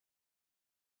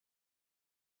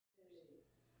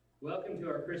Welcome to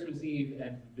our Christmas Eve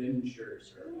adventure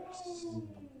service.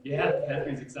 Yeah,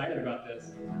 Catherine's excited about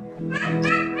this.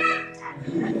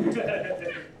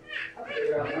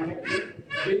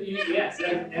 Yes,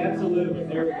 absolutely.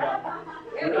 There we go.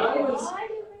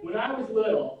 When I was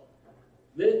little,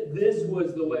 this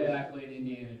was the way I played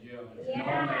Indiana Jones in all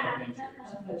my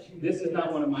adventures. This is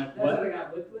not one of my. What?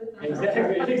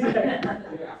 Exactly.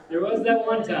 There was that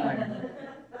one time.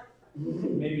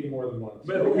 Maybe more than once.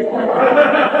 Exactly.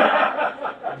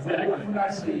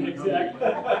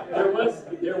 There was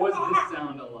this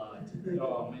sound a lot.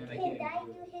 Oh man, I can't.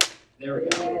 There we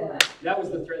go. That was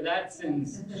the threat. That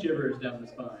sends shivers down the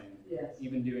spine.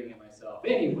 Even doing it myself.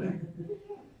 Anyway,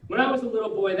 when I was a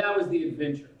little boy, that was the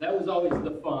adventure. That was always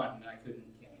the fun. I couldn't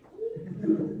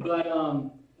count. But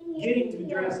getting to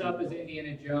dress up as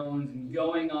Indiana Jones and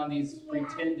going on these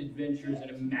pretend adventures and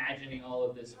imagining all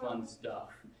of this fun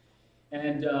stuff.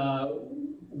 And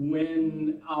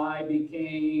when I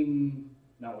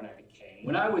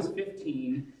was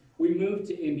 15, we moved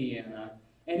to Indiana,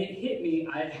 and it hit me,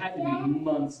 it had to be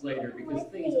months later, because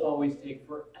things always take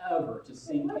forever to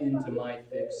sink into my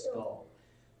thick skull.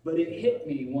 But it hit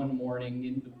me one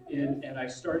morning, and I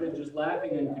started just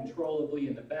laughing uncontrollably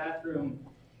in the bathroom,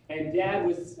 and Dad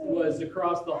was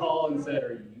across the hall and said,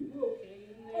 "Are you okay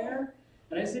in there?"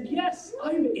 And I said, "Yes,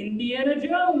 I'm Indiana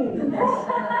Jones."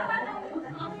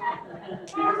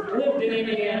 I lived in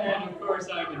Indiana, and of course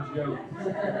I'm a Jones.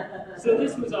 So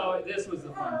this was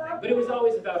the fun thing. But it was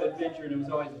always about adventure, and it was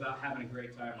always about having a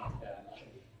great time like that.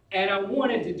 And I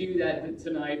wanted to do that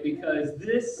tonight because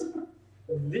this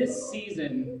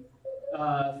season,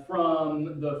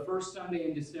 from the first Sunday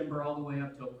in December all the way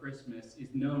up till Christmas,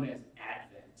 is known as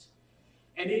Advent.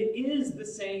 And it is the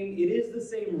same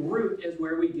root as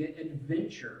where we get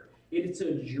adventure. It's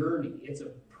a journey. It's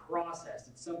a process.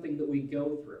 It's something that we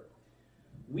go through.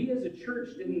 We as a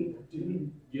church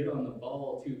didn't get on the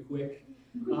ball too quick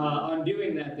on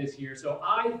doing that this year. So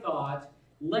I thought,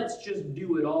 let's just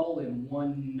do it all in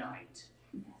one night.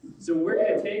 So we're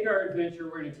going to take our adventure,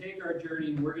 we're going to take our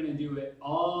journey, and we're going to do it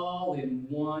all in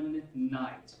one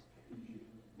night.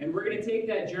 And we're going to take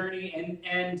that journey, and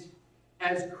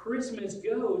as Christmas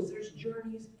goes, there's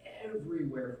journeys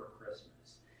everywhere for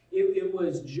Christmas. It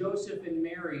was Joseph and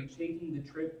Mary taking the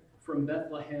trip from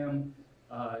Bethlehem,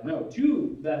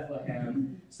 to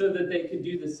Bethlehem, so that they could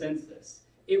do the census.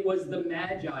 It was the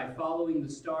Magi following the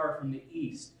star from the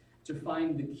east to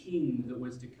find the king that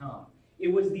was to come.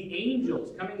 It was the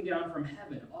angels coming down from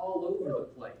heaven all over the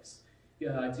place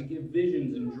to give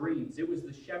visions and dreams. It was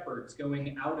the shepherds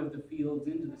going out of the fields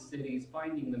into the cities,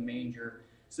 finding the manger,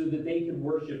 so that they could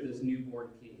worship this newborn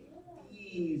king.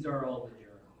 These are all the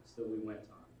journeys that we went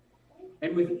on.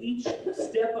 And with each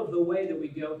step of the way that we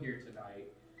go here tonight,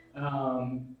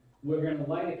 we're going to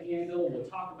light a candle, we'll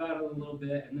talk about it a little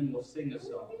bit, and then we'll sing a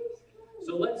song.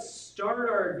 So let's start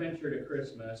our adventure to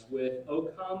Christmas with "O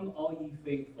Come All Ye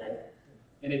Faithful,"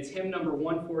 and it's hymn number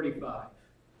 145.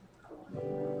 I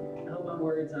hope my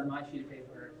words on my sheet of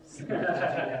paper.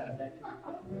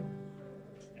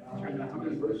 How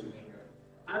many verses?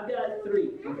 I've got 3.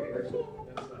 Okay,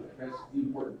 that's the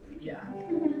important thing. Yeah.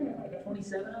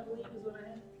 27, I believe, is what I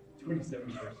had. 27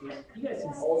 verses. You guys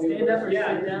can stand up or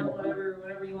sit down,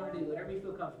 whatever you want to do, whatever you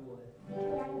feel comfortable with.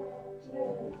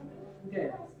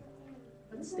 Okay.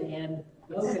 Let's stand.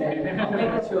 Okay. I'll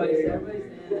make a choice. Everybody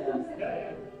stand up.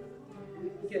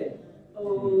 Okay.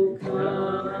 Oh,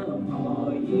 come,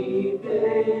 all ye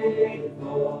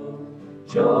faithful,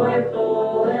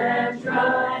 joyful and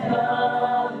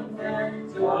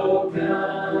triumphant. Oh,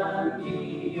 come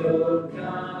ye to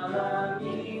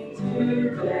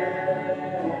Bethlehem.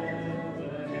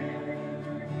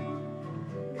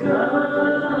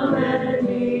 Come and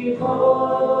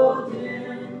behold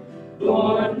him,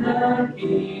 born the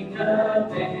King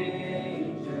of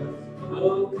angels.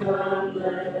 Oh, come,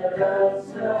 let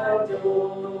us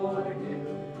adore him.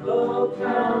 Oh,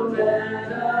 come,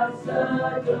 let us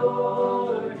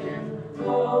adore him.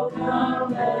 Oh,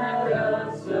 come, let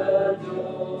us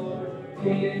adore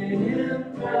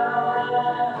him,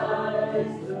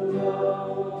 Christ the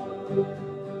Lord.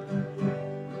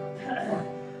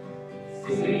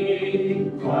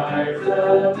 Sing, choirs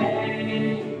of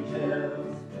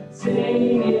angels,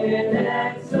 sing in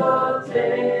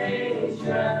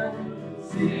exaltation.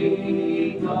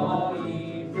 Sing, all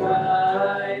ye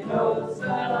bright hosts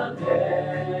of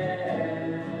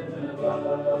heaven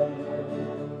above.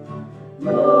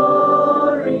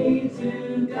 Glory to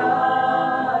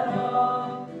God,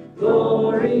 all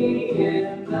glory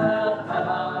in the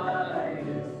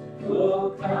highest.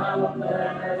 Oh, come,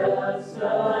 let us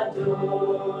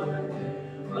adore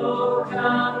him. Oh,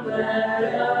 come, let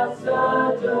us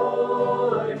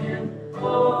adore him.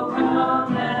 Oh,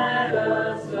 come, let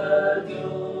us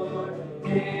adore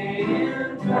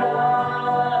in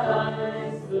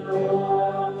Christ the Lord.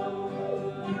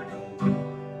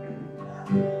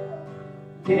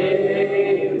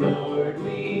 Yea, Lord,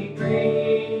 we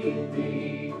greet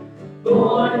thee,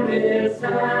 born this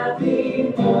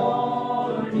happy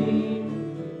morning.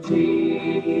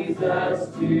 Jesus,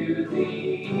 to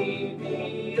thee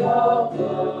be all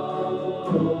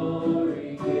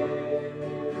glory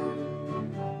given.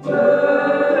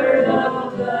 Word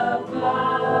of the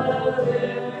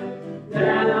Father,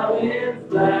 now in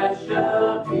flesh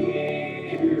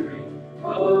appearing.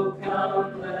 Oh,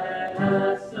 come, let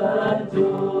us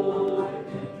adore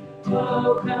him.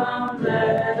 Oh, come,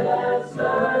 let us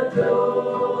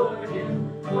adore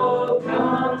him. Oh,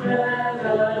 come, let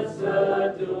us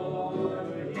adore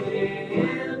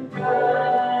in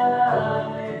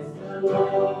Christ the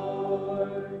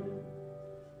Lord.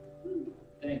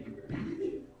 Thank you very much.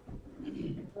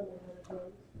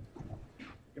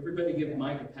 Everybody give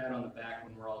Mike a pat on the back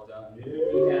when we're all done.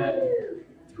 He had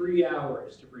 3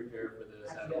 hours to prepare for this.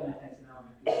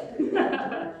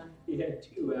 He had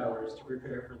 2 hours to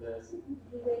prepare for this. We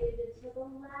waited until the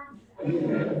last.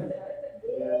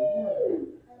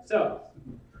 So,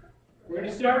 we're going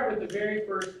to start with the very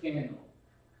first candle.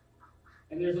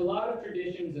 And there's a lot of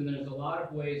traditions and there's a lot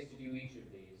of ways to do each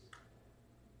of these.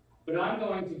 But I'm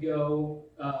going to go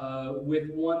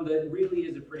with one that really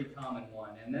is a pretty common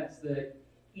one, and that's that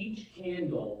each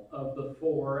candle of the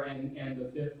 4, and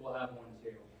the 5th will have one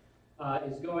too,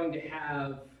 is going to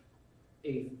have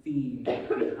a theme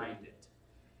behind it.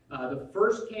 The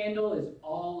first candle is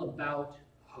all about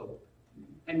hope.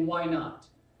 And why not?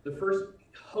 The first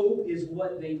hope is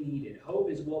what they needed. Hope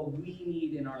is what we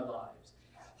need in our lives.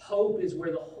 Hope is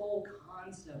where the whole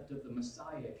concept of the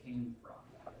Messiah came from.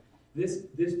 This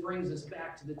brings us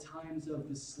back to the times of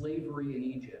the slavery in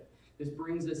Egypt. This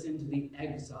brings us into the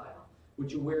exile,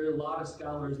 which is where a lot of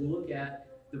scholars look at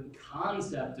the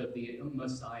concept of the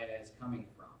Messiah as coming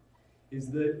from. Is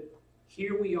that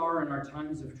here we are in our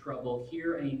times of trouble.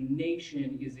 Here a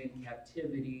nation is in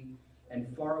captivity and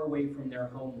far away from their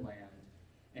homeland.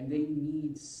 And they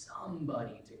need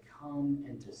somebody to come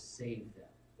and to save them.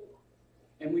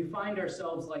 And we find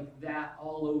ourselves like that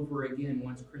all over again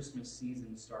once Christmas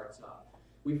season starts up.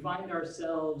 We find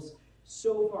ourselves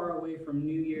so far away from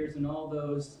New Year's and all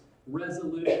those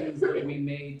resolutions that we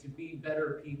made to be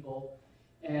better people,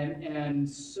 and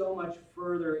so much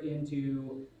further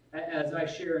into, as I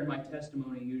share in my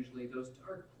testimony usually, those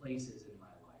dark places in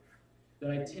my life that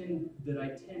I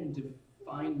tend to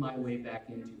find my way back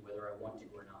into, whether I want to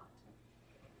or not.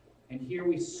 And here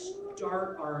we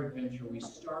start our adventure, we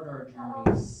start our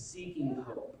journey seeking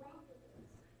hope.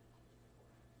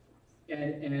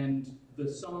 And the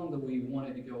song that we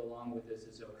wanted to go along with this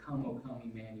is O Come,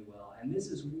 Emmanuel. And this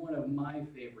is one of my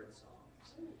favorite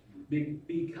songs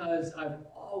because I've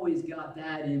always got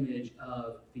that image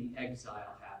of the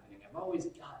exile happening. I've always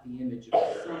got the image of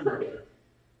somebody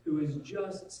who is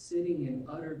just sitting in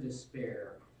utter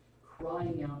despair,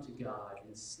 crying out to God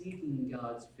and seeking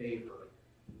God's favor,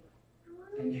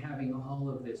 and having all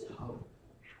of this hope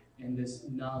and this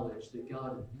knowledge that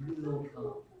God will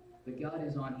come, that God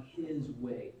is on his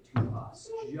way to us,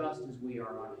 just as we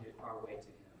are on our way to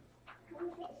him.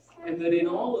 And that in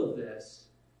all of this,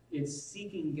 it's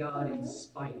seeking God in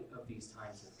spite of these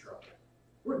times of trouble.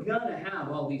 We're going to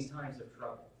have all these times of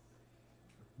trouble.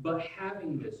 But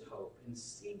having this hope and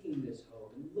seeking this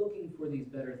hope and looking for these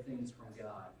better things from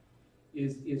God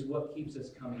is what keeps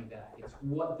us coming back. It's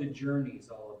what the journey is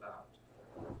all about.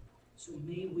 So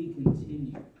may we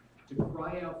continue to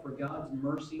cry out for God's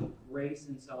mercy, grace,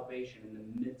 and salvation in the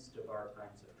midst of our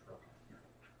times of trouble.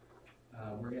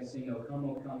 We're going to sing O Come,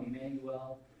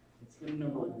 Emmanuel. It's hymn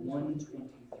number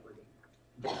 123.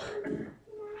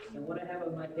 And what I have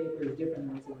on my paper is different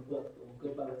than what's in the book, but we'll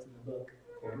go by what's in the book.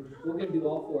 We're going to do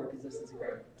all 4 because this is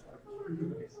great.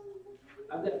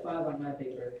 I've got 5 on my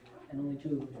paper, and only 2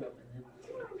 of them show up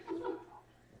in them.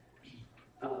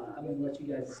 I'm going to let you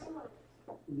guys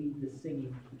lead the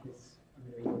singing because I'm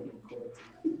going to be looking at chords.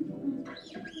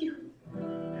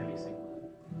 Abby, sing.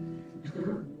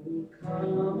 O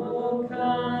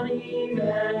come,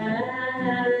 Emmanuel,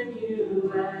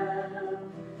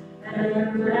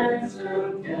 and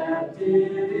ransom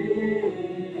captive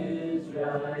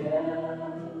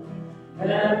Israel,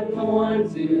 that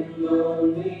mourns in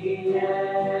lonely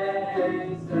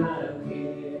exile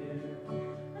here,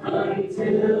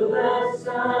 until the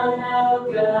Son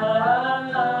of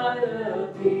God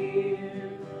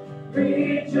appear.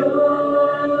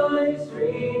 Rejoice,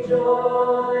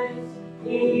 rejoice.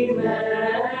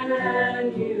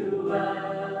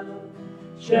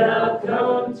 shall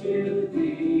come to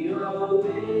thee, O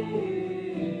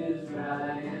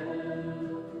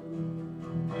Israel.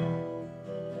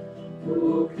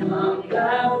 O come,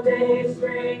 thou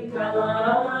dayspring,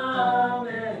 come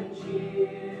and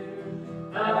cheer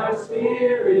our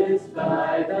spirits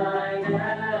by thine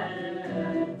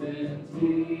advent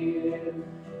here.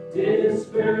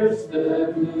 Disperse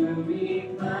the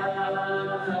gloomy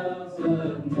clouds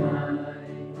of night,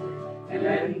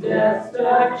 and death's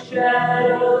dark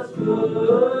shadows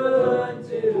put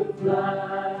to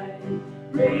flight.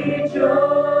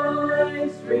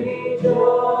 Rejoice,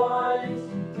 rejoice,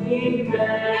 Emmanuel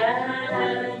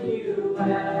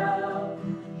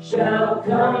shall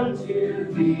come to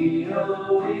thee,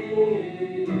 O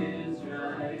Israel.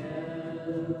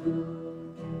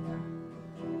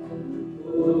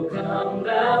 O come,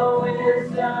 thou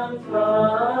wisdom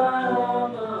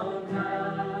from on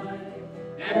high,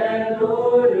 and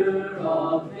order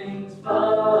all things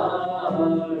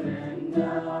far and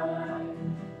nigh.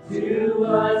 To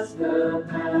us the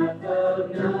path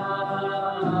of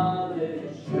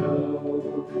knowledge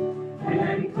show,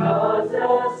 and cause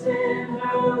us in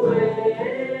her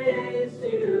ways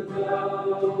to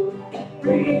go.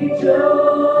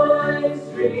 Rejoice,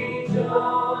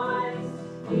 rejoice,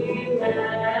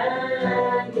 Emmanuel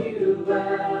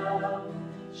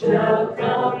shall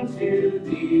come to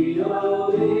thee,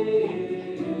 O Israel.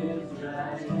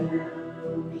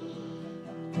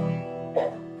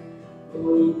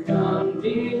 O come,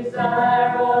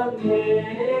 desire of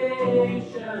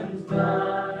nations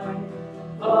bind,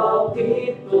 all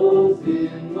peoples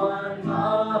in one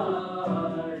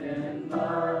heart and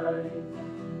mind.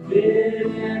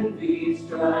 Bid envy,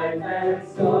 strife, and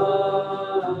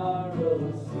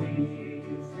sorrow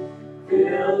cease.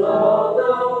 Fill all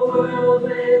the world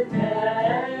with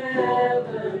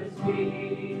heaven's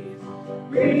peace.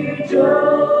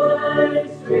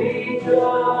 Rejoice,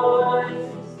 rejoice,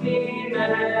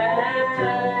 Emmanuel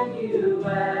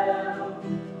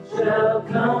shall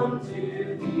come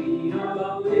to thee,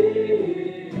 O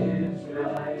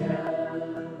Israel.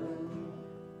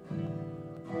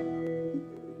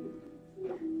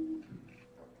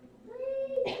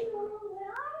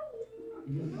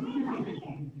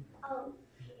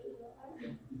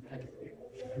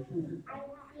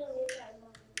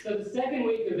 So the second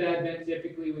week of Advent,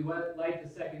 typically, we light the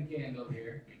second candle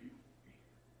here.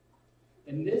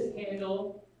 And this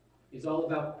candle is all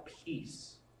about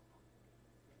peace.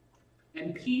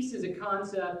 And peace is a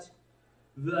concept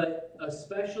that,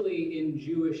 especially in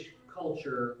Jewish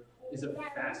culture, is a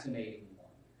fascinating one.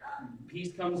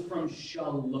 Peace comes from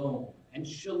shalom. And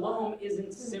shalom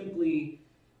isn't simply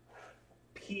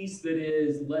peace that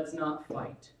is, let's not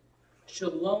fight.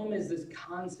 Shalom is this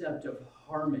concept of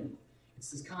harmony.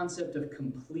 It's this concept of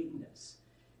completeness.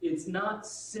 It's not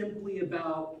simply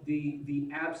about the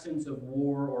absence of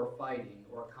war or fighting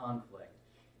or conflict.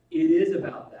 It is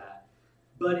about that,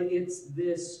 but it's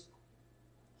this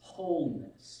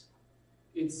wholeness.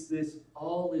 It's this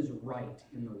all is right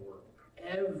in the world.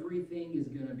 Everything is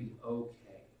going to be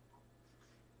okay.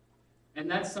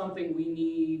 And that's something we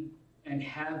need and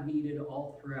have needed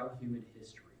all throughout human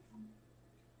history.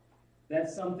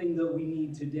 That's something that we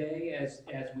need today as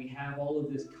we have all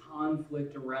of this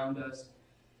conflict around us.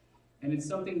 And it's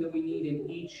something that we need in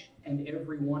each and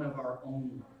every one of our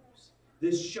own lives.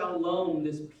 This shalom,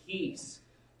 this peace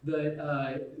that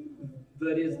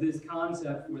is this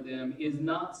concept for them is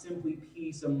not simply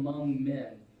peace among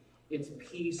men. It's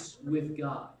peace with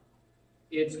God.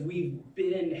 We've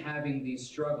been having these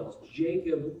struggles.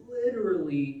 Jacob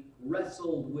literally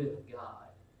wrestled with God.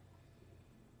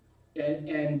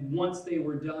 And once they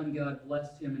were done, God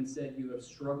blessed him and said, you have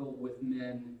struggled with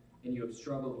men and you have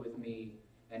struggled with me,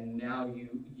 and now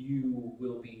you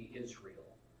will be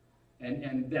Israel.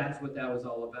 And that's what that was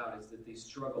all about, is that these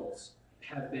struggles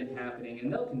have been happening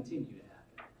and they'll continue to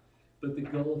happen. But the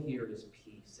goal here is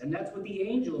peace. And that's what the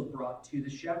angels brought to the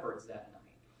shepherds that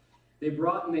night. They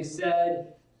brought and they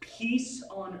said, peace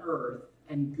on earth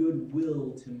and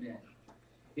goodwill to men.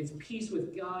 It's peace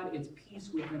with God. It's peace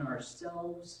within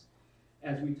ourselves.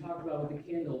 As we talk about with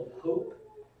the candle of hope,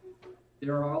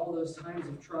 there are all those times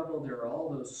of trouble. There are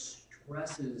all those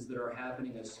stresses that are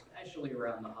happening, especially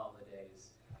around the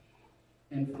holidays.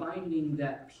 And finding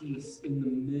that peace in the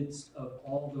midst of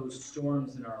all those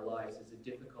storms in our lives is a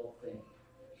difficult thing.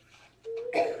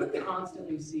 But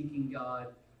constantly seeking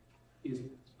God is,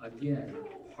 again,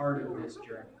 part of this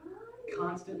journey.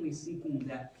 Constantly seeking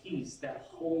that peace, that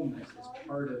wholeness is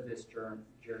part of this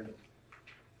journey.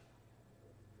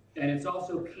 And it's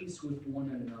also peace with one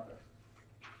another.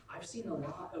 I've seen a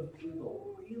lot of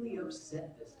people really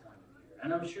upset this time of year.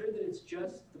 And I'm sure that it's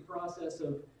just the process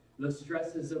of the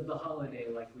stresses of the holiday,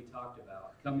 like we talked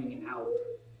about, coming out.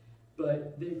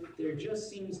 But there just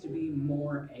seems to be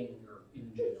more anger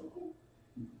in general.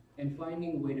 And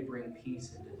finding a way to bring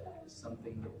peace into that is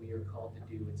something that we are called to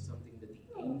do. It's something that the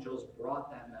angels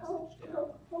brought that message down.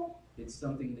 It's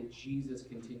something that Jesus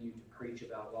continued to preach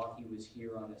about while he was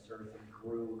here on this earth and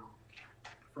grew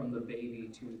from the baby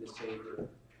to the Savior.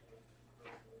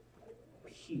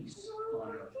 Peace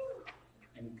on earth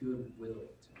and goodwill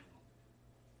to men.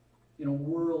 In a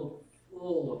world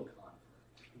full of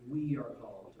conflict, we are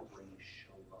called to bring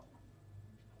shalom.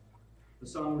 The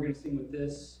song we're going to sing with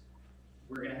this,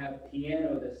 we're going to have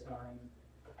piano this time,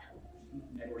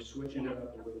 and we're switching it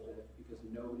up a little bit because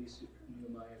nobody knew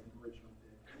my original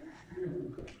pick,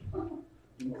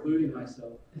 including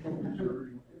myself.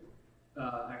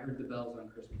 I heard the bells on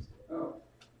Christmas Day. Oh.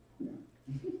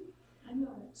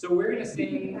 So we're going to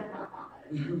sing.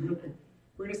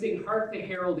 We're going to sing "Hark the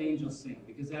Herald Angels Sing,"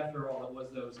 because after all, it was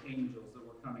those angels that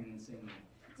were coming and singing.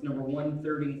 It's number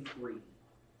 133.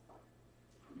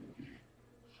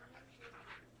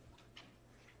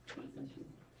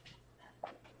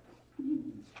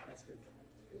 That's good.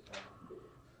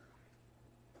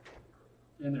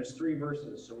 And there's 3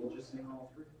 verses, so we'll just sing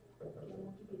all 3.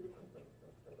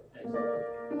 Excellent.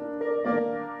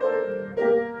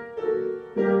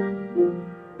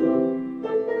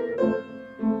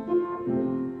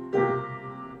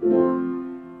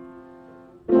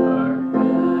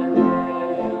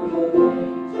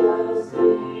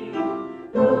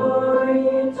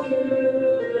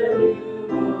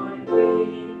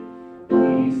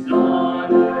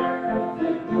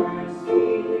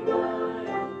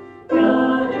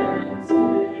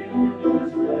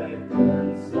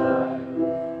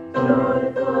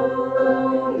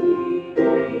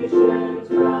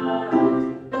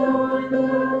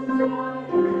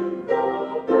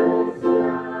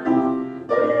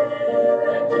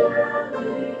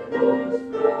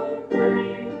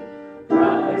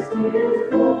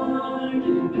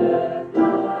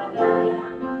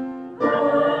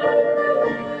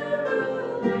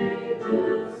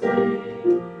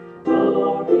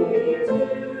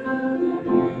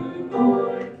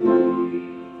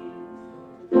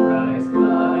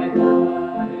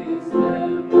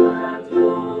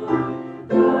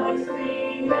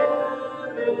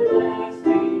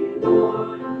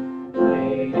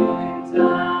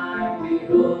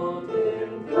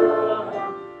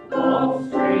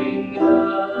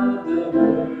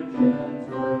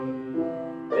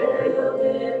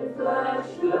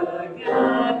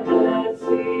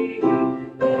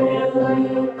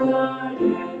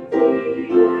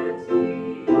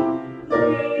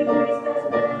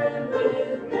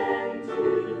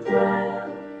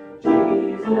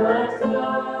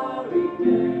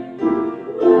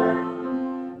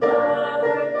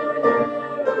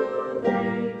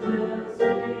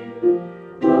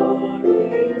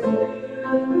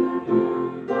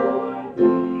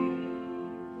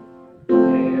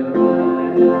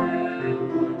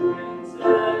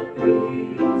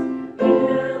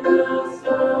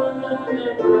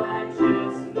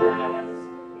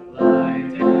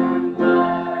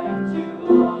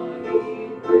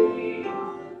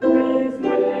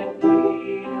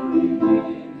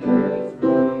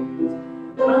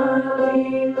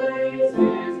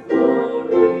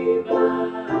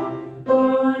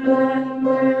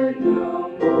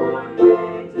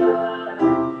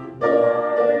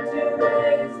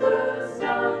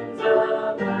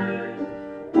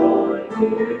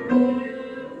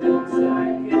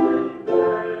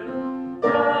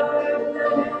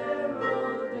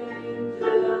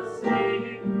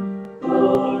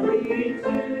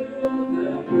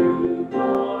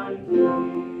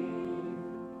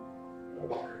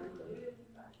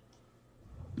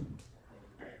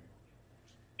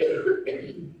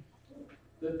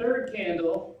 The third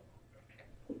candle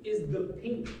is the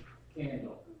pink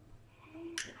candle,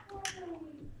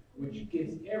 which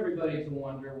gets everybody to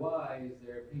wonder, why is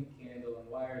there a pink candle and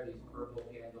why are these purple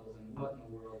candles and what in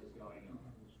the world is going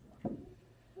on?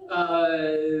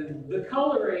 The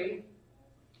coloring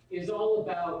is all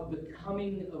about the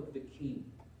coming of the king.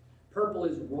 Purple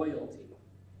is royalty,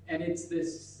 and it's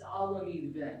this solemn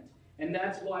event, and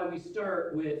that's why we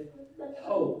start with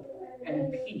hope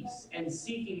and peace and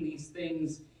seeking these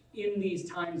things in these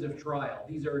times of trial.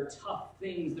 These are tough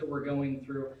things that we're going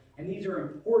through, and these are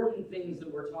important things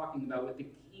that we're talking about with the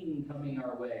king coming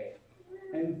our way.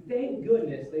 And thank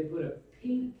goodness they put a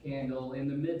pink candle in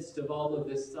the midst of all of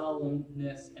this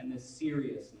solemnness and this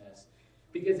seriousness,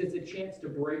 because it's a chance to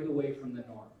break away from the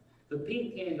norm. The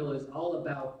pink candle is all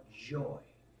about joy.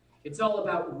 It's all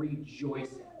about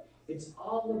rejoicing. It's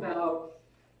all about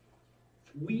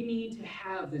we need to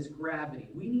have this gravity.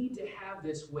 We need to have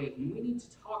this weight. And we need to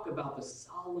talk about the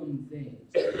solemn things.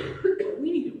 But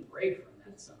we need to break from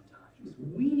that sometimes.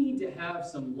 We need to have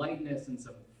some lightness and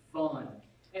some fun.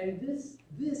 And this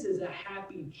is a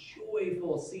happy,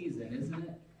 joyful season, isn't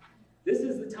it? This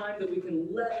is the time that we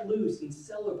can let loose and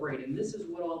celebrate. And this is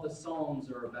what all the Psalms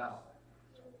are about.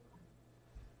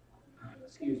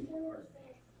 Excuse me. Pardon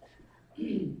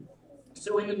me.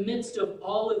 So in the midst of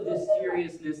all of this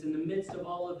seriousness, in the midst of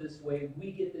all of this weight,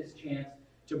 we get this chance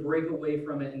to break away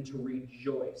from it and to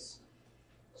rejoice.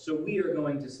 So we are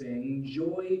going to sing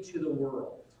Joy to the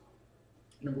World,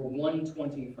 number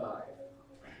 125.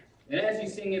 And as you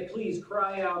sing it, please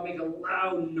cry out, make a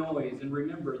loud noise, and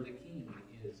remember the King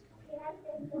is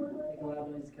coming. Make a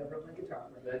loud noise to cover up my guitar.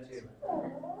 That too.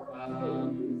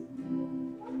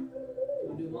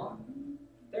 We'll do them all?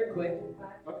 They're quick.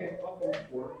 Okay, I'll hold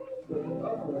for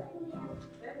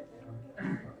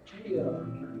Here you go.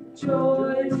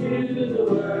 Joy to the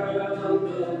world,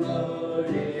 the Lord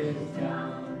is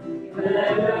come.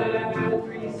 Let earth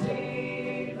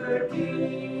receive her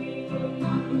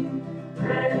King.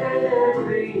 Let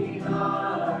every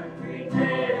heart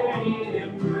prepare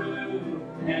Him through.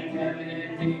 And heaven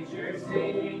and nature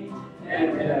sing.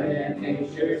 And heaven and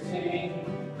nature sing.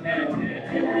 And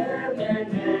heaven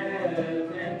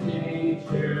and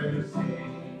nature sing.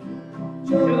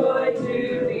 Joy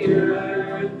to the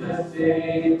earth, the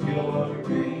Savior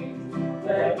reigns.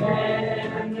 Let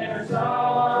men their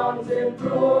songs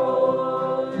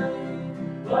employ.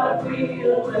 What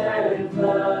fields and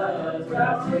floods,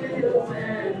 rocks, hills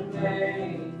and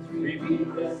plains.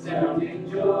 Repeat the sounding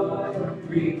joy,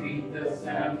 repeat the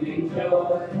sounding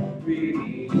joy.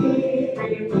 Repeat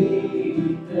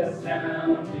the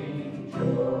sounding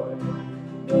joy.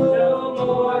 No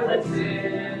more let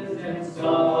sins and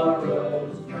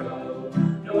sorrows grow,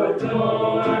 nor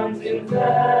thorns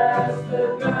infest the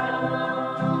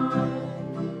ground.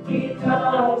 He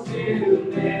comes to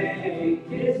make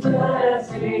His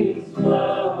blessings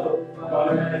flow,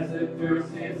 far as the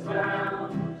curse is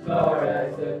found, far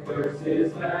as the curse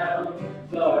is found,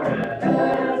 far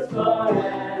as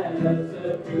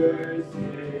the curse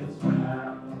is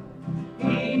found.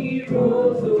 He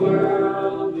rules the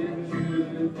world with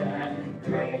truth and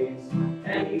grace,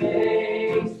 and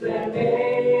makes the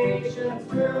nations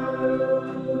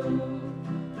true.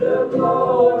 The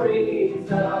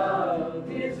glories of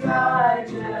His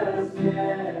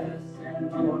righteousness,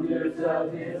 and wonders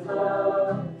of His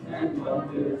love, and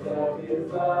wonders of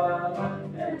His love,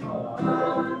 and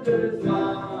wonders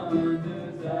of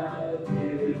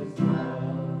His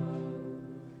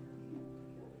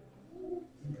love.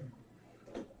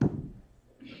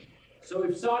 So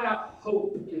we've sought out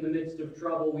hope in the midst of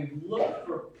trouble. We've looked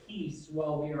for peace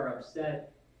while we are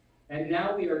upset. And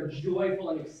now we are joyful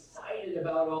and excited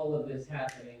about all of this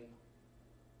happening.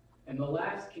 And the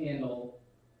last candle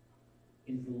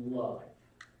is love.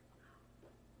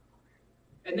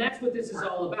 And that's what this is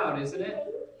all about, isn't it?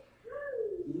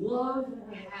 Love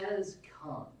has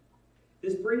come.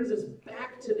 This brings us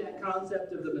back to that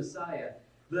concept of the Messiah.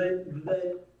 The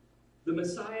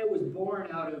Messiah was born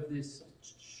out of this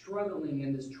struggling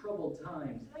and this troubled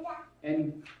times.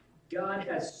 And God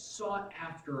has sought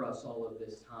after us all of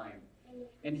this time.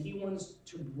 And He wants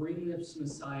to bring this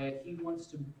Messiah. He wants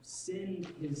to send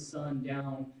His Son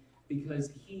down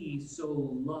because He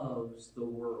so loves the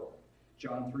world.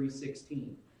 John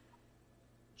 3:16.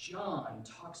 John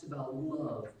talks about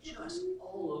love just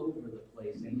all over the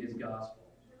place in his gospel.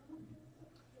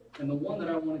 And the one that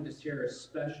I wanted to share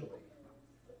especially,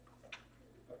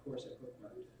 of course I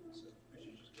bookmarked it, so I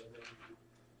should just go there,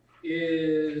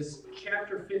 is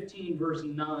chapter 15, verse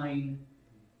 9.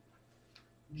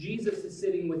 Jesus is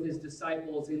sitting with His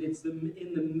disciples, and it's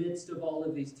in the midst of all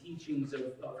of these teachings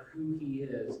of who He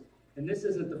is. And this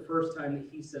isn't the first time that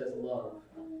He says love,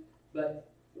 but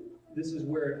this is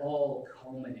where it all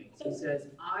culminates. He says,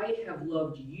 I have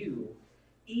loved you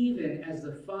even as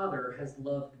the Father has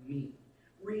loved me.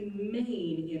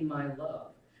 Remain in my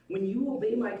love. When you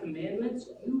obey my commandments,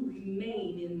 you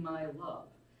remain in my love,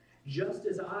 just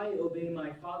as I obey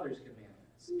my Father's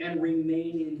commandments and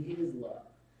remain in His love.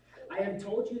 I have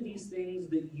told you these things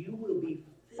that you will be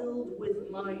filled with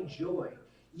my joy.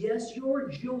 Yes, your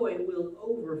joy will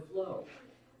overflow.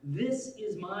 This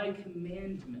is my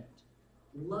commandment.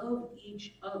 Love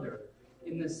each other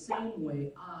in the same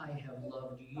way I have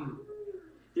loved you.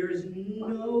 There is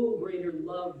no greater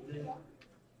love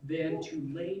than to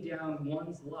lay down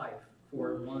one's life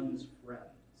for one's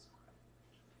friends.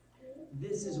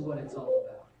 This is what it's all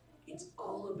about. It's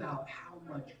all about how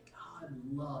much God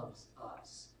loves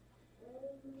us.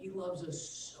 He loves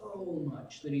us so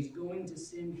much that he's going to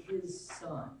send his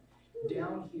son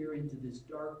down here into this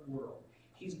dark world.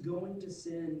 He's going to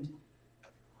send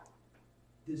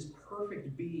this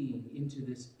perfect being into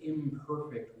this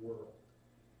imperfect world.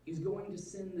 He's going to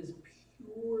send this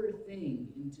pure thing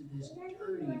into this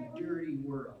dirty, dirty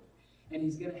world. And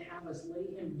he's going to have us lay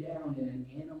him down in an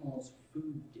animal's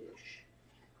food dish.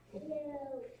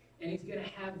 And he's going to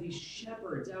have these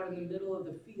shepherds out in the middle of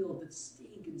the field that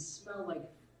stink and smell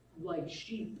like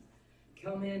sheep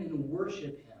come in and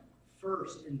worship him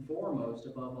first and foremost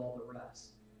above all the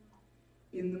rest.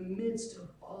 In the midst of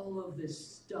all of this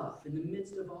stuff, in the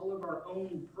midst of all of our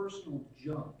own personal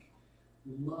junk,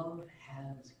 love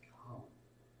has come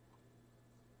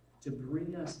to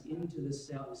bring us into the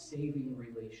saving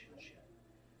relationship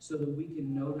so that we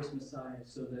can know this Messiah,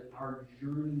 so that our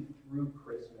journey through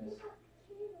Christmas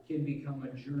can become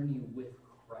a journey with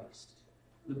Christ.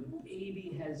 The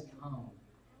baby has come,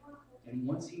 and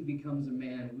once he becomes a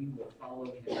man, we will follow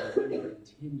him and we will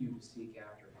continue to seek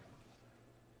after him.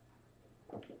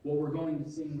 What we're going to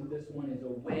sing with this one is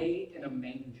Away in a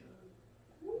Manger.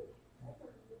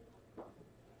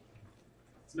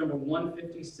 It's number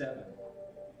 157.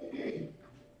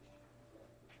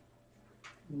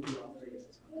 We'll do all three.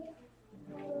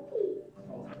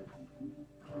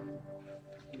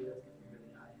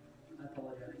 I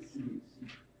apologize.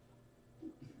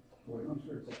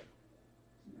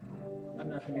 I'm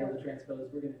not going to be able to transpose.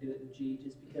 We're going to do it in G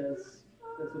just because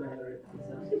that's what I had written.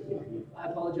 So I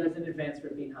apologize in advance for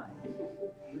it being high.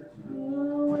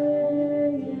 Away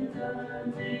in a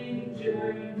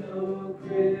manger, no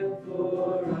crib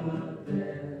for a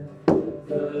bed,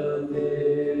 the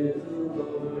little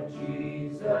Lord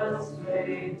Jesus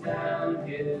laid down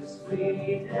his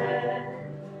sweet head.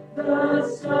 The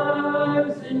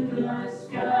stars in the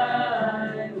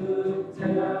sky look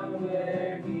down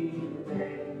where he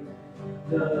lay.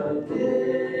 The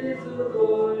little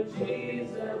Lord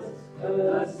Jesus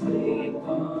asleep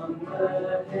on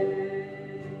the hay.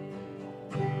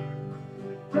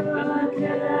 The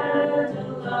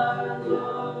cattle are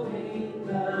lowing,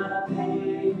 the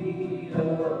baby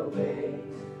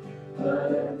awaits,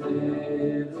 but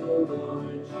little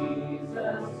Lord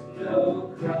Jesus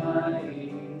no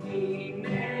crying he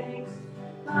makes.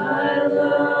 I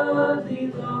love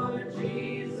thee, Lord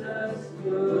Jesus,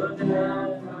 go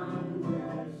down from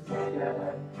the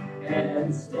sky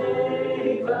and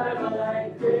stay by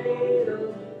my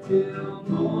cradle till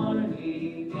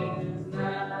morning is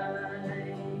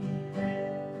nigh.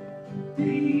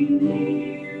 Be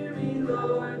near me,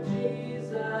 Lord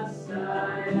Jesus, I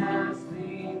ask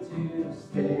thee to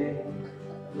stay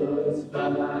close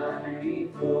by me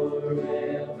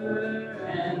forever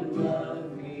and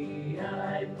love me,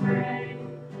 I pray.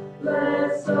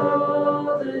 Bless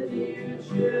all the dear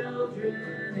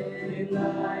children in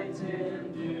thy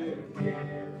tender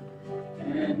care,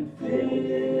 and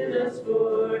fit us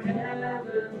for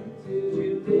heaven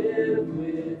to live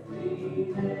with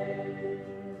thee there.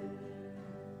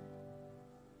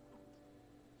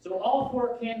 So all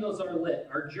 4 candles are lit.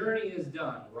 Our journey is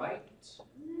done, right?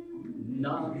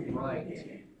 Not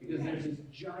right. Because there's this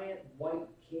giant white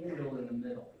candle in the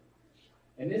middle.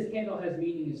 And this candle has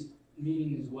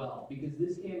meaning as well. Because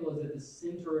this candle is at the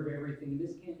center of everything.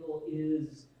 This candle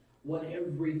is what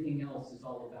everything else is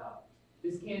all about.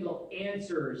 This candle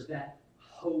answers that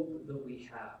hope that we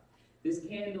have. This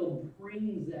candle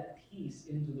brings that peace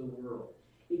into the world.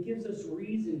 It gives us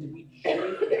reason to be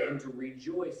joyful and to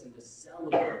rejoice and to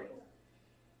celebrate.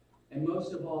 And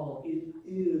most of all, it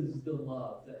is the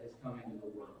love that has come into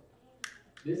the world.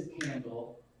 This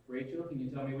candle, Rachel, can you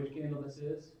tell me which candle this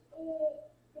is?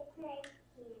 The Christ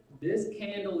candle. This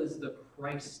candle is the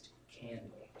Christ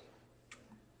candle.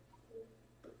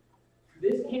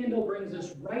 This candle brings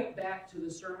us right back to the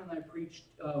sermon I preached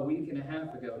a week and a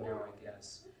half ago now, I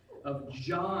guess, of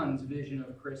John's vision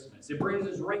of Christmas. It brings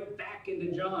us right back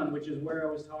into John, which is where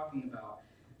I was talking about.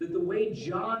 That the way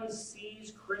John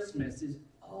sees Christmas is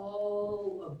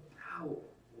all about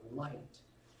light.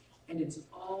 And it's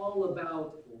all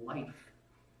about life.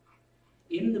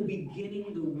 In the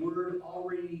beginning, the Word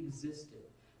already existed.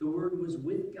 The Word was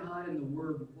with God, and the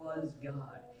Word was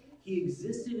God. He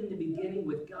existed in the beginning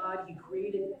with God. He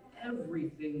created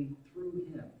everything through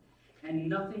him. And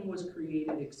nothing was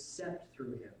created except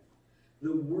through him.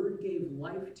 The Word gave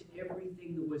life to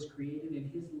everything that was created,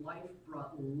 and his life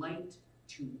brought light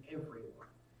to everyone.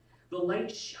 The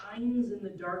light shines in the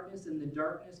darkness, and the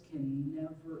darkness can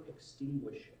never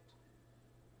extinguish it.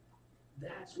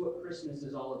 That's what Christmas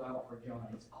is all about for John.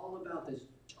 It's all about this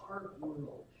dark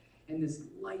world and this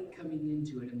light coming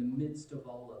into it in the midst of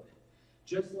all of it.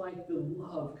 Just like the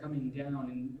love coming down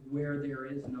and where there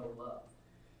is no love.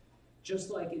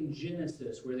 Just like in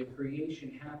Genesis, where the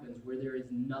creation happens, where there is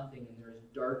nothing and there is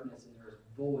darkness and there is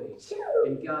void.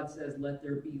 And God says, let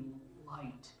there be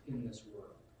light in this world.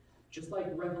 Just like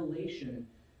Revelation,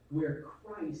 where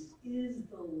Christ is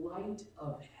the light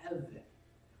of heaven.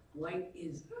 Light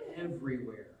is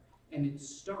everywhere. And it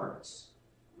starts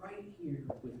right here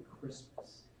with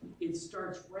Christmas. It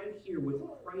starts right here with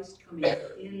Christ coming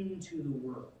into the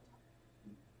world.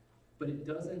 But it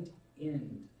doesn't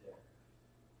end there.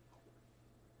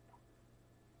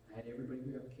 I had everybody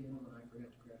grab a candle and I forgot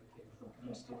to grab a candle. I'm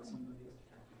going to steal somebody's.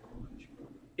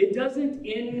 It doesn't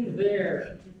end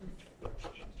there.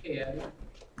 Hey, Abby,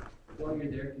 while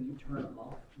you're there, can you turn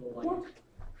off the light?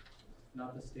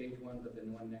 Not the stage one, but the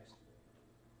one next to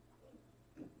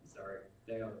it. Sorry.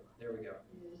 There we go.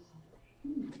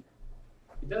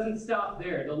 It doesn't stop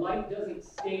there. The light doesn't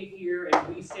stay here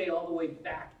and we stay all the way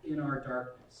back in our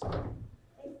darkness.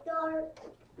 It's dark.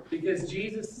 Because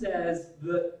Jesus says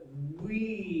that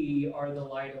we are the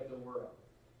light of the world.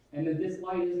 And that this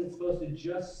light isn't supposed to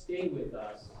just stay with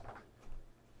us,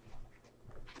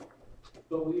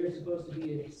 but we are supposed to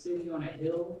be a city on a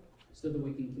hill so that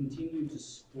we can continue to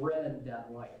spread that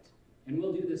light. And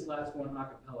we'll do this last one a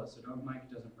cappella, so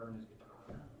Mike doesn't burn his guitar.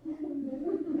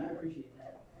 I appreciate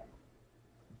that.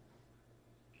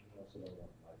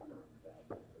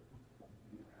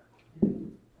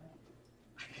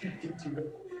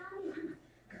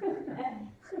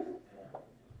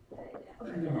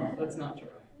 No, let's not try.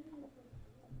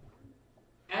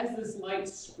 As this light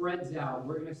spreads out,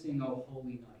 we're going to sing "O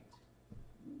Holy Night."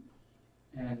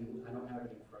 And I don't have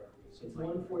it in front of me. So It's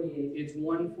 148. It's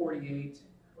 148.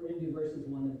 We're going to do verses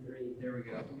 1 and 3. There we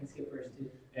go. We're going to skip verse 2.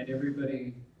 And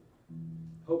everybody,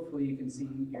 hopefully you can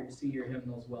see your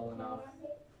hymnals well enough.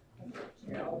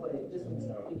 Here, I'll play it. This one's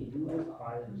sticky. You want to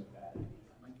Fire is bad.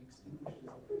 Mic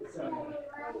extinguished. Sorry.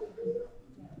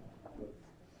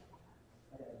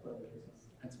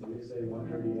 That's What what do it you is. say,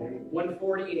 138?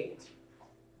 148.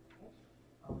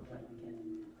 Oh, right,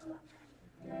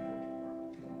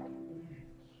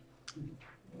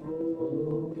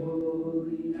 Oh,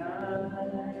 holy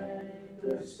night,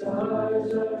 the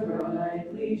stars are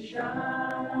brightly shining.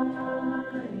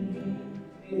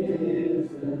 It is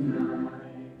the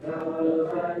night of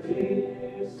our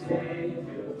dear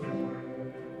Savior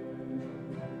born.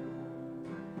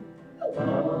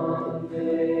 Long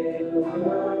lay the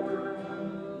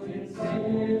world in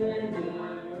sin and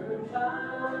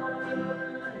hiding,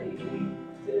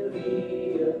 till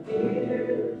He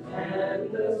appeared and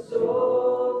the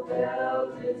soul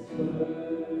felt its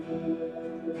worth.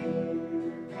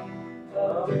 A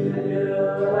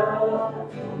river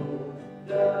of hope,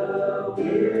 the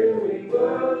weary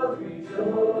world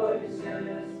rejoices,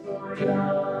 for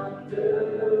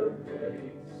yonder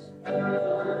breaks a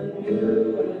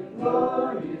new and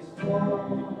glorious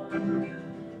morn.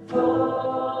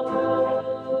 Fall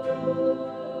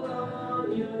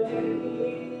on your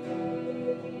knees,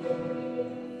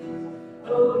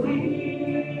 oh,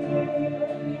 hear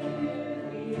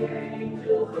the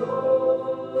angels'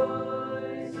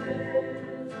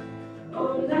 voices,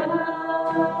 oh,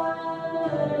 night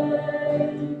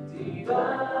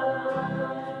divine,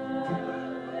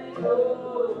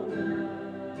 oh,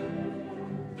 night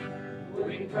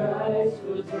when Christ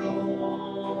was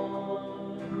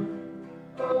born.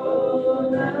 Oh,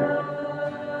 night,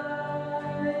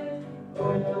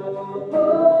 oh,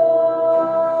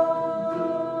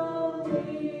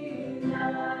 holy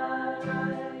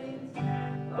night,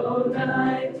 oh,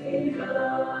 night divine,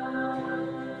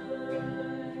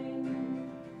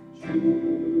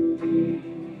 truly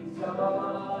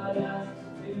taught us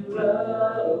to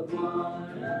love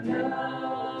one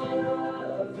another.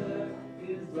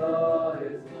 His law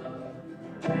is love,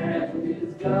 and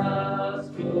His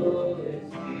gospel is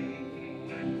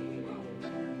peace.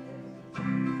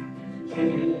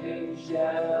 Chains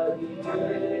shall He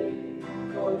break,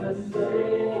 for the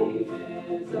slave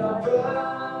is our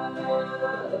brother,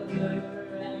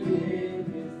 and in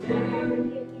His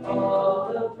name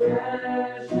all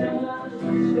oppression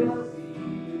shall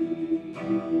cease.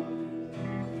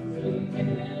 Sing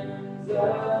hymns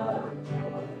of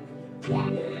joy,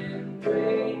 in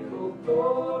grateful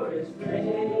chorus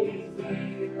praise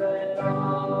we let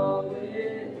all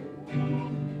within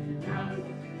us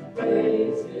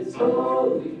praise His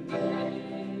holy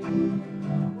name.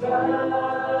 Christ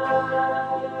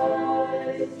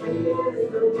is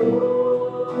the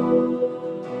Lord.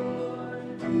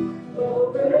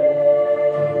 Oh, praise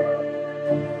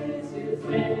His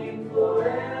name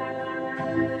forever.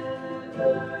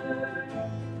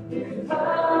 His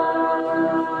power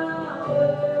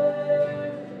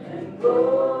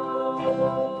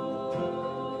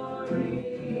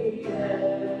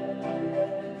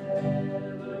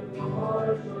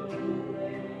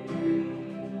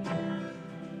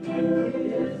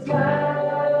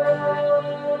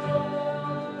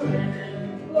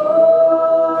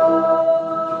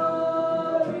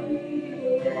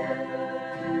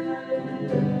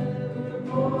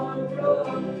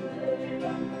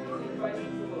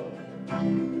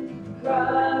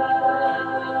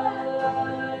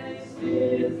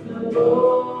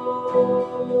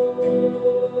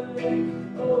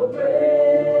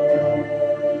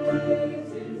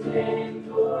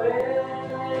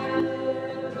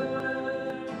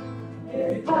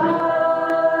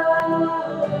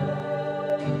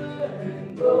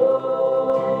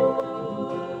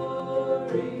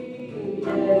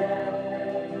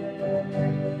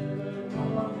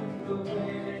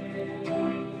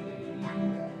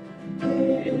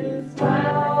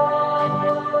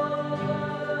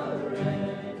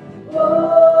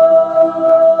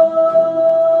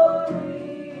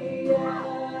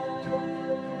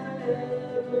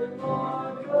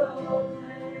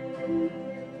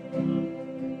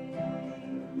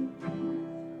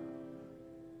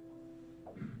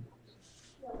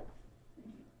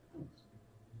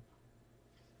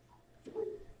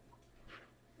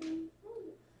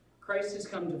Christ has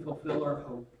come to fulfill our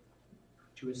hope,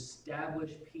 to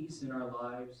establish peace in our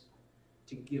lives,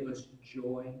 to give us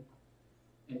joy,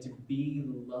 and to be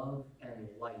love and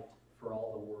light for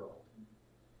all the world.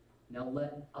 Now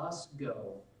let us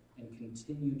go and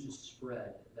continue to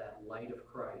spread that light of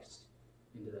Christ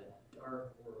into that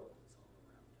dark world that's all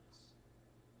around us.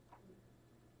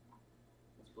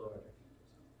 Let's blow out our candles.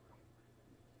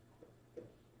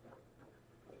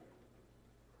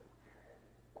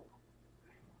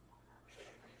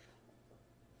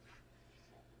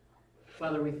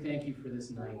 Father, we thank you for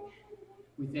this night.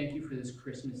 We thank you for this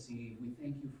Christmas Eve. We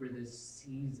thank you for this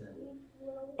season.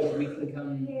 That we can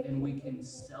come and we can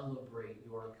celebrate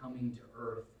your coming to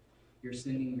earth. You're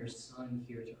sending your Son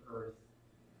here to earth.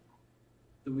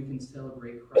 That we can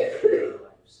celebrate Christ in our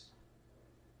lives.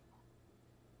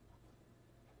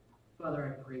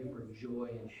 Father, I pray for joy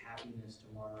and happiness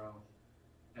tomorrow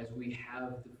as we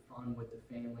have the fun with the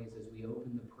families, as we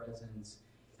open the presents,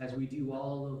 as we do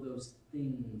all of those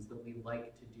things that we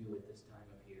like to do at this time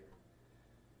of year.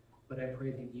 But I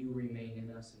pray that you remain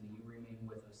in us and that you remain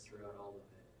with us throughout all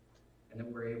of it, and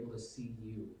that we're able to see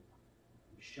you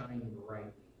shine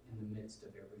brightly in the midst of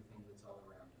everything that's all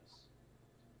around us.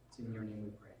 It's in your name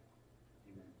we pray.